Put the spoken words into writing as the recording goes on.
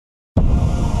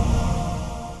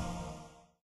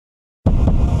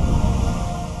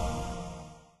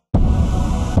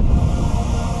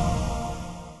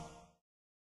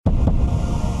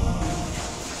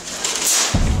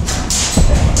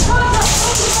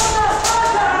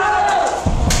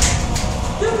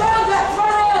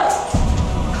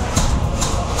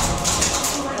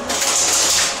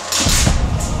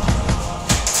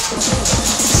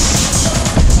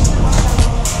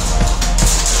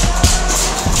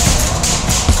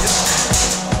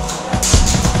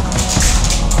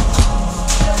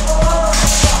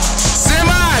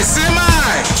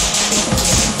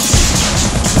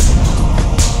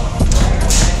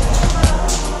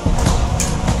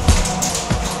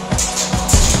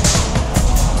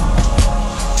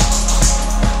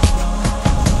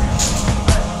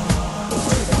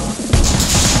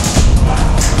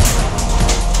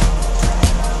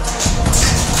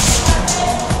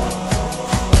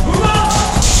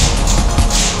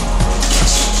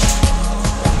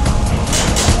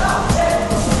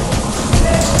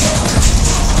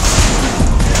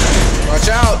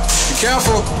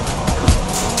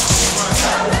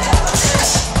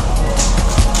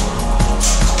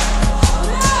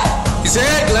He's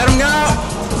hit. Let him go.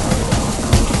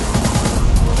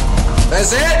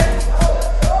 That's it.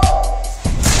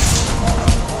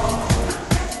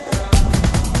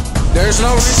 There's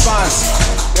no response.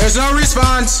 There's no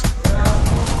response.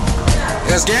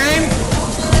 That's game.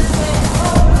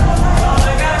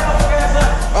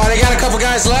 Oh, they got a couple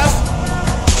guys left.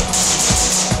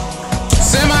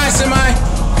 Semi.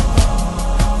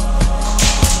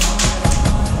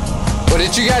 Well,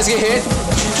 did you guys get hit?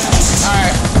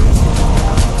 Alright.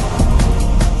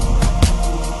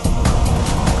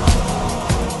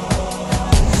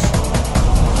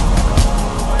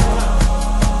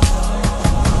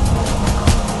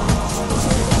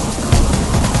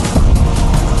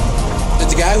 Did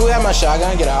the guy who had my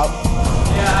shotgun get out?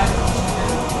 Yeah.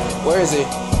 Where is he?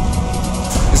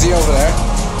 Is he over there?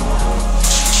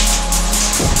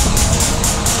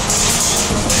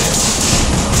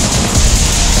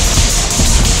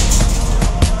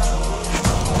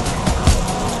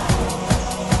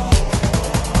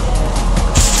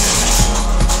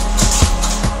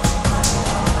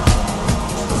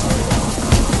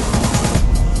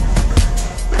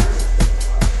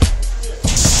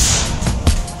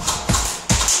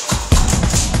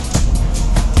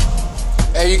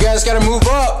 Hey, you guys gotta move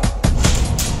up.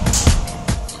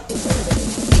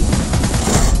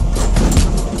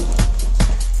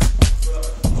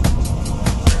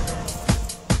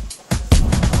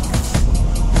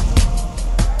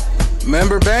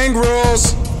 Remember bang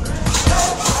rules.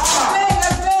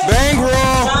 Bang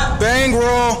rule. Bang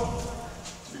rule.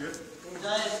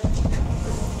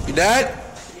 You dead?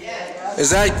 Yeah.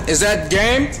 Is that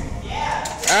game? Yeah.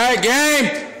 All right,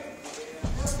 game.